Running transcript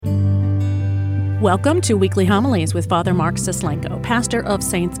Welcome to Weekly Homilies with Father Mark Sislenko, pastor of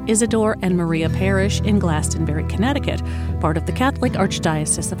Saints Isidore and Maria Parish in Glastonbury, Connecticut, part of the Catholic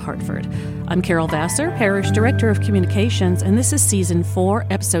Archdiocese of Hartford. I'm Carol Vassar, Parish Director of Communications, and this is Season 4,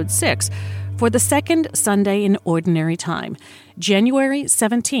 Episode 6, for the second Sunday in Ordinary Time, January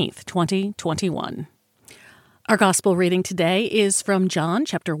 17th, 2021. Our Gospel reading today is from John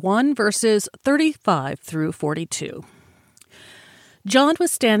chapter 1, verses 35 through 42. John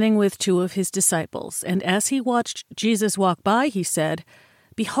was standing with two of his disciples, and as he watched Jesus walk by, he said,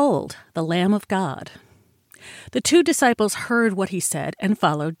 "Behold, the Lamb of God." The two disciples heard what he said and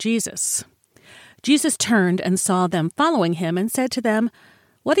followed Jesus. Jesus turned and saw them following him and said to them,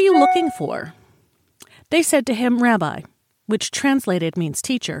 "What are you looking for?" They said to him, "Rabbi," which translated means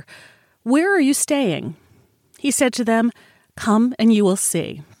teacher, "where are you staying?" He said to them, "Come and you will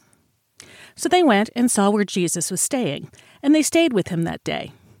see." So they went and saw where Jesus was staying, and they stayed with him that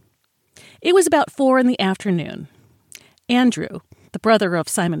day. It was about 4 p.m. Andrew, the brother of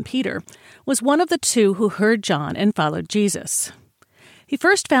Simon Peter, was one of the two who heard John and followed Jesus. He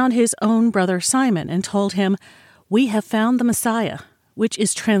first found his own brother Simon and told him, "We have found the Messiah," which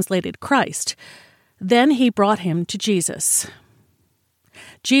is translated Christ. Then he brought him to Jesus.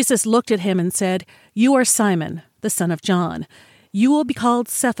 Jesus looked at him and said, "You are Simon, the son of John. You will be called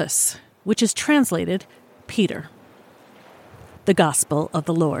Cephas," which is translated Peter. The Gospel of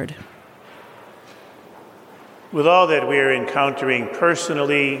the Lord. With all that we're encountering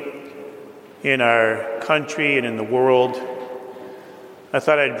personally in our country and in the world, I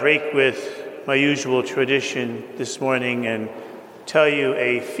thought I'd break with my usual tradition this morning and tell you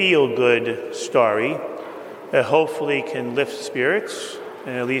a feel-good story that hopefully can lift spirits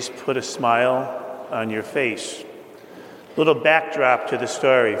and at least put a smile on your face. A little backdrop to the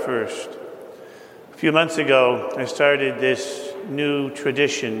story first. A few months ago, I started this new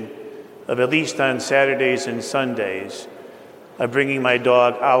tradition of, at least on Saturdays and Sundays, of bringing my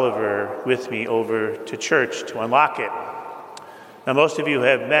dog Oliver with me over to church to unlock it. Now, most of you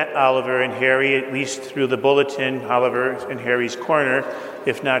have met Oliver and Harry, at least through the bulletin, Oliver and Harry's Corner,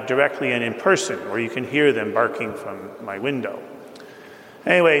 if not directly and in person, where you can hear them barking from my window.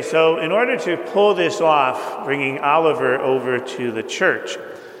 Anyway, so in order to pull this off, bringing Oliver over to the church,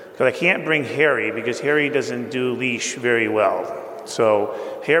 because I can't bring Harry because Harry doesn't do leash very well. So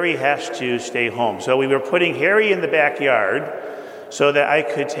Harry has to stay home. So we were putting Harry in the backyard so that I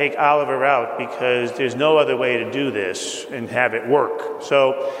could take Oliver out because there's no other way to do this and have it work.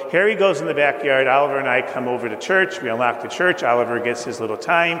 So Harry goes in the backyard. Oliver and I come over to church. We unlock the church. Oliver gets his little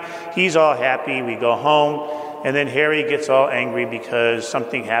time. He's all happy. We go home. And then Harry gets all angry because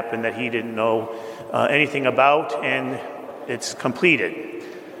something happened that he didn't know anything about, and it's completed.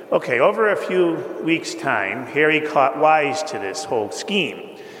 Okay, over a few weeks' time, Harry caught wise to this whole scheme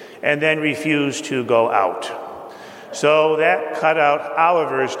and then refused to go out. So that cut out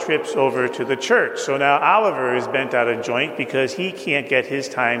Oliver's trips over to the church. So now Oliver is bent out of joint because he can't get his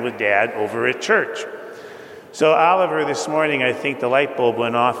time with Dad over at church. So Oliver, this morning, I think the light bulb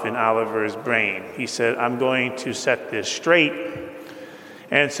went off in Oliver's brain. He said, "I'm going to set this straight."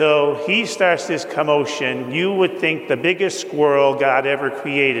 And so he starts this commotion. You would think the biggest squirrel God ever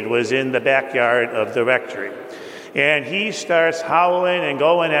created was in the backyard of the rectory. And he starts howling and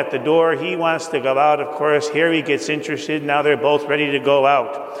going at the door. He wants to go out, of course. Harry gets interested. Now they're both ready to go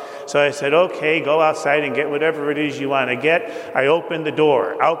out. So I said, "Okay, go outside and get whatever it is you want to get." I open the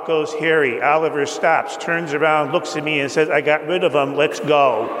door. Out goes Harry. Oliver stops, turns around, looks at me and says, "I got rid of him. Let's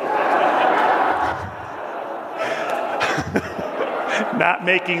go." Not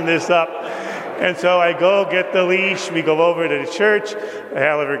making this up. And so I go get the leash. We go over to the church.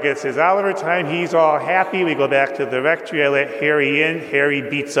 Oliver gets his Oliver time. He's all happy. We go back to the rectory. I let Harry in. Harry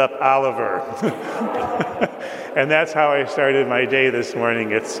beats up Oliver. And that's how I started my day this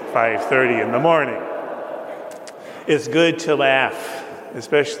morning. It's 5:30 in the morning. It's good to laugh,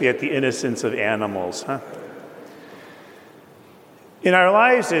 especially at the innocence of animals, huh? In our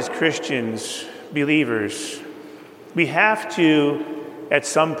lives as Christians, believers, we have to, at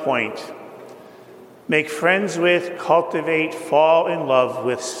some point, make friends with, cultivate, fall in love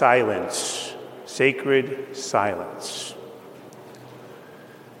with silence, sacred silence.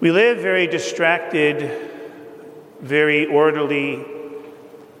 We live very distracted, very orderly,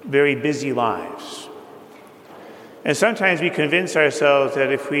 very busy lives. And sometimes we convince ourselves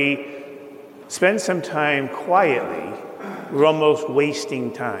that if we spend some time quietly, we're almost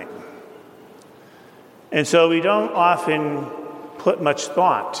wasting time. And so we don't often put much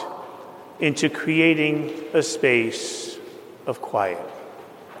thought into creating a space of quiet.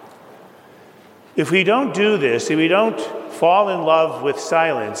 If we don't do this, if we don't fall in love with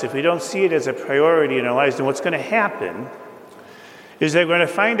silence, if we don't see it as a priority in our lives, then what's going to happen is that we're going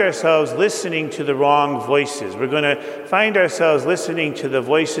to find ourselves listening to the wrong voices. We're going to find ourselves listening to the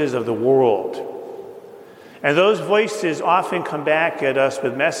voices of the world. And those voices often come back at us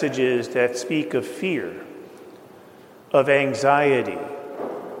with messages that speak of fear, of anxiety,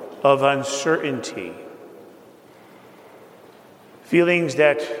 of uncertainty, feelings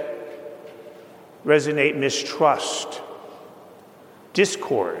that resonate mistrust,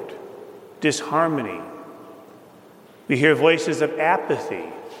 discord, disharmony. We hear voices of apathy,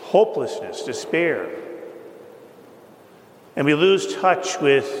 hopelessness, despair. And we lose touch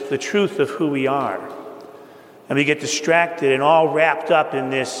with the truth of who we are. And we get distracted and all wrapped up in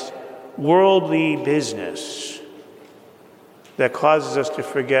this worldly business that causes us to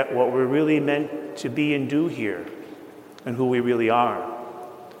forget what we're really meant to be and do here and who we really are.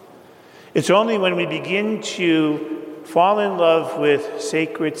 It's only when we begin to fall in love with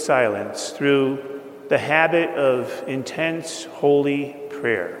sacred silence through the habit of intense, holy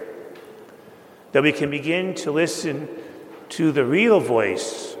prayer that we can begin to listen to the real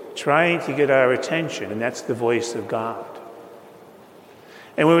voice trying to get our attention, and that's the voice of God.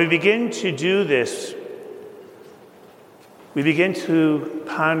 And when we begin to do this, we begin to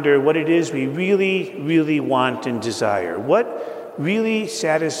ponder what it is we really, really want and desire. What really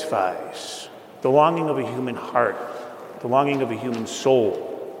satisfies the longing of a human heart, the longing of a human soul.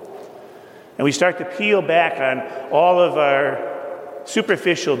 And we start to peel back on all of our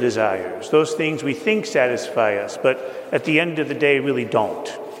superficial desires, those things we think satisfy us, but at the end of the day really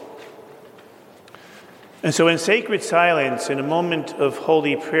don't. And so in sacred silence, in a moment of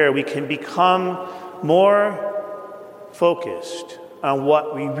holy prayer, we can become more focused on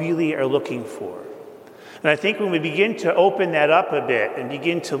what we really are looking for. And I think when we begin to open that up a bit and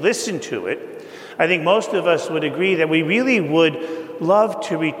begin to listen to it, I think most of us would agree that we really would love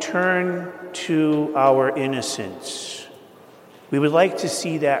to return to our innocence. We would like to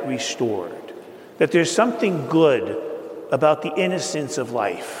see that restored, that there's something good about the innocence of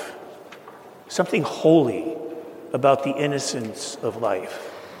life, something holy about the innocence of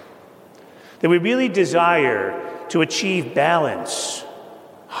life, that we really desire to achieve balance,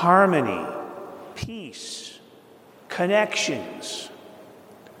 harmony, peace, connections,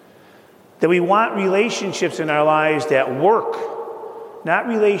 that we want relationships in our lives that work, not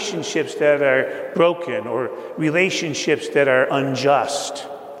relationships that are broken or relationships that are unjust.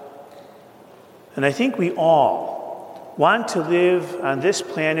 And I think we all want to live on this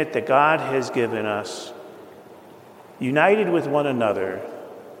planet that God has given us, united with one another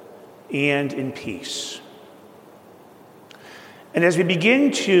and in peace. And as we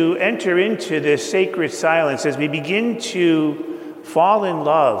begin to enter into this sacred silence, as we begin to fall in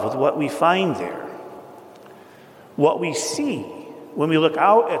love with what we find there, what we see when we look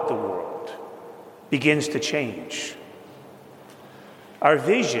out at the world begins to change. Our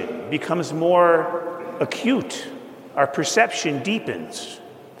vision becomes more acute. Our perception deepens.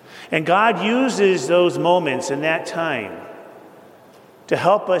 And God uses those moments in that time to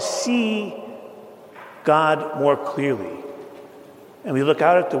help us see God more clearly. And we look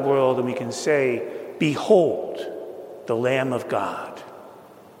out at the world and we can say, "Behold, the Lamb of God."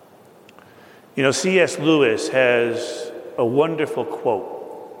 You know, C.S. Lewis has a wonderful quote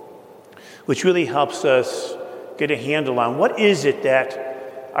which really helps us get a handle on what is it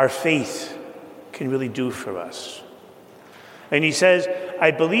that our faith can really do for us. And he says, I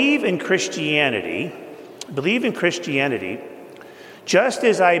believe in Christianity just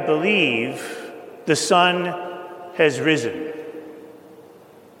as I believe the sun has risen.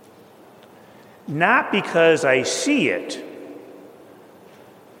 Not because I see it,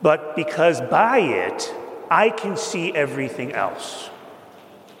 but because by it, I can see everything else.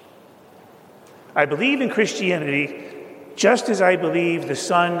 I believe in Christianity just as I believe the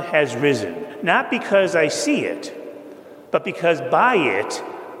sun has risen. Not because I see it, but because by it,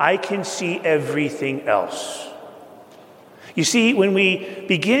 I can see everything else. You see, when we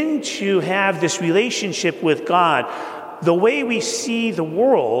begin to have this relationship with God, the way we see the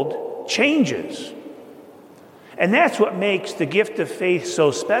world changes. And that's what makes the gift of faith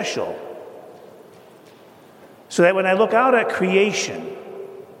so special. So that when I look out at creation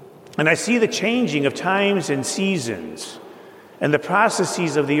and I see the changing of times and seasons and the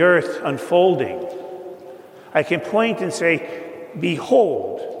processes of the earth unfolding, I can point and say,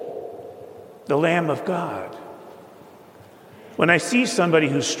 "Behold, the Lamb of God." When I see somebody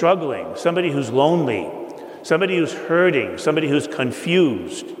who's struggling, somebody who's lonely, somebody who's hurting, somebody who's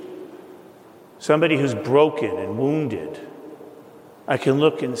confused, somebody who's broken and wounded, I can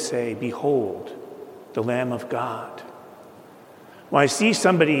look and say, "Behold, the Lamb of God. When I see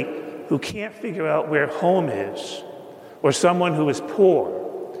somebody who can't figure out where home is, or someone who is poor,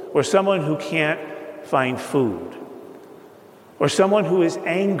 or someone who can't find food, or someone who is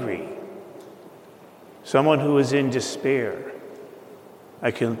angry, someone who is in despair,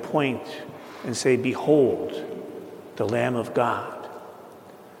 I can point and say, behold, the Lamb of God.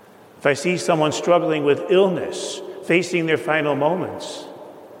 If I see someone struggling with illness, facing their final moments,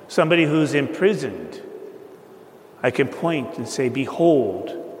 somebody who's imprisoned, I can point and say,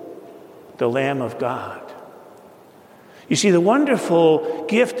 behold, the Lamb of God. You see, the wonderful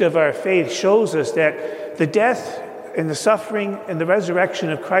gift of our faith shows us that the death and the suffering and the resurrection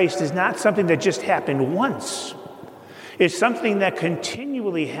of Christ is not something that just happened once. It's something that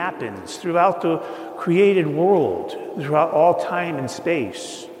continually happens throughout the created world, throughout all time and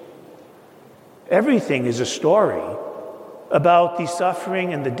space. Everything is a story about the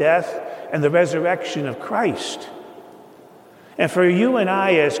suffering and the death and the resurrection of Christ. And for you and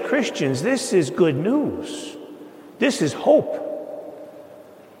I as Christians, this is good news. This is hope.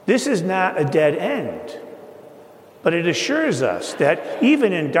 This is not a dead end. But it assures us that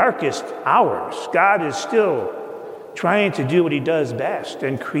even in darkest hours, God is still trying to do what he does best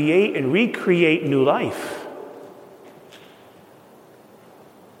and create and recreate new life.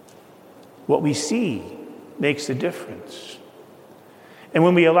 What we see makes a difference. And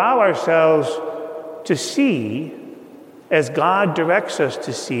when we allow ourselves to see, as God directs us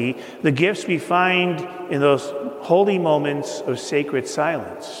to see, the gifts we find in those holy moments of sacred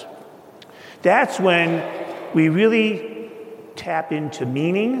silence, that's when we really tap into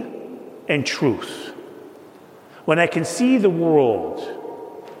meaning and truth. When I can see the world,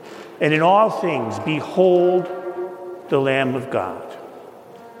 and in all things, behold the Lamb of God.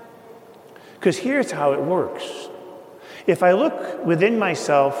 Because here's how it works. If I look within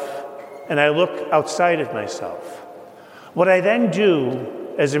myself and I look outside of myself, what I then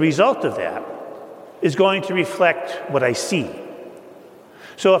do as a result of that is going to reflect what I see.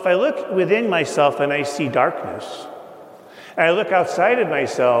 So if I look within myself and I see darkness, and I look outside of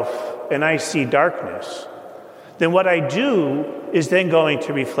myself and I see darkness, then what I do is then going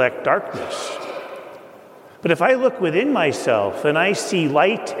to reflect darkness. But if I look within myself and I see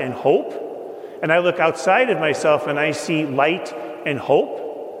light and hope, and I look outside of myself and I see light and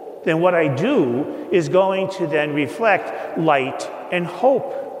hope, then what I do is going to then reflect light and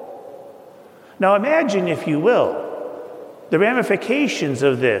hope. Now imagine, if you will, the ramifications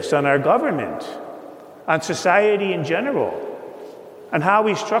of this on our government, on society in general, on how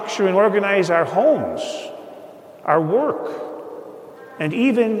we structure and organize our homes, our work, and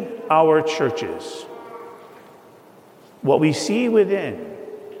even our churches. What we see within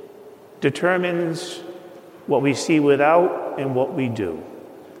determines what we see without and what we do.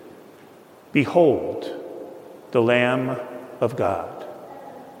 Behold, the Lamb of God.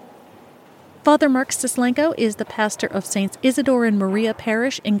 Father Mark Sislenko is the pastor of Saints Isidore and Maria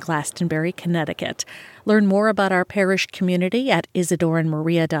Parish in Glastonbury, Connecticut. Learn more about our parish community at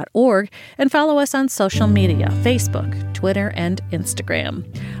isidoreandmaria.org and follow us on social media, Facebook, Twitter, and Instagram.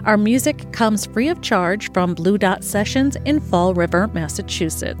 Our music comes free of charge from Blue Dot Sessions in Fall River,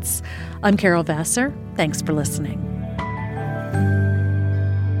 Massachusetts. I'm Carol Vassar. Thanks for listening.